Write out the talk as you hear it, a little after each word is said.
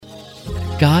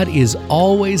God is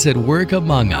always at work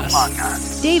among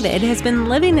us. David has been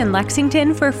living in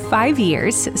Lexington for 5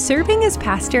 years, serving as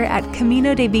pastor at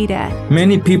Camino de Vida.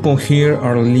 Many people here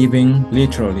are living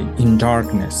literally in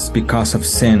darkness because of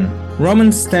sin.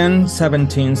 Romans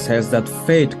 10:17 says that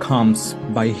faith comes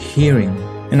by hearing.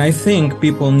 And I think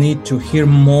people need to hear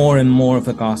more and more of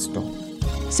the gospel.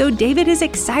 So David is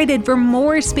excited for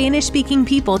more Spanish-speaking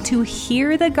people to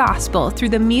hear the gospel through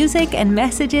the music and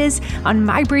messages on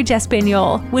MyBridge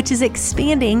which is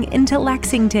expanding into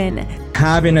Lexington.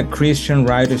 Having a Christian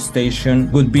radio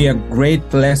station would be a great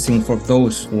blessing for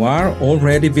those who are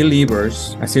already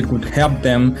believers, as it would help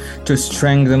them to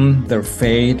strengthen their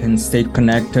faith and stay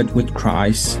connected with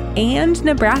Christ. And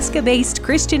Nebraska-based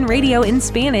Christian radio in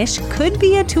Spanish could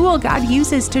be a tool God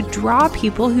uses to draw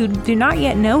people who do not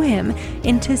yet know Him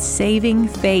into saving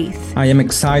faith. I am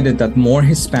excited that more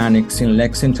Hispanics in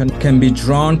Lexington can be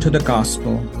drawn to the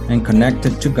gospel and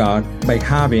connected to God by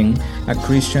having a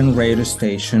Christian radio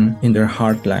station in their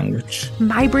heart language.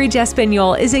 MyBridge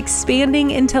Espanol is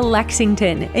expanding into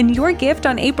Lexington, and your gift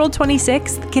on April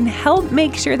 26th can help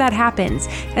make sure that happens,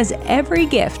 as every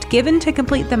gift given to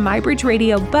complete the MyBridge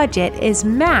Radio budget is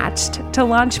matched to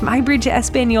launch MyBridge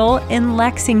Espanol in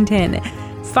Lexington.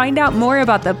 Find out more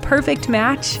about the perfect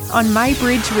match on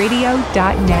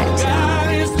mybridgeradio.net.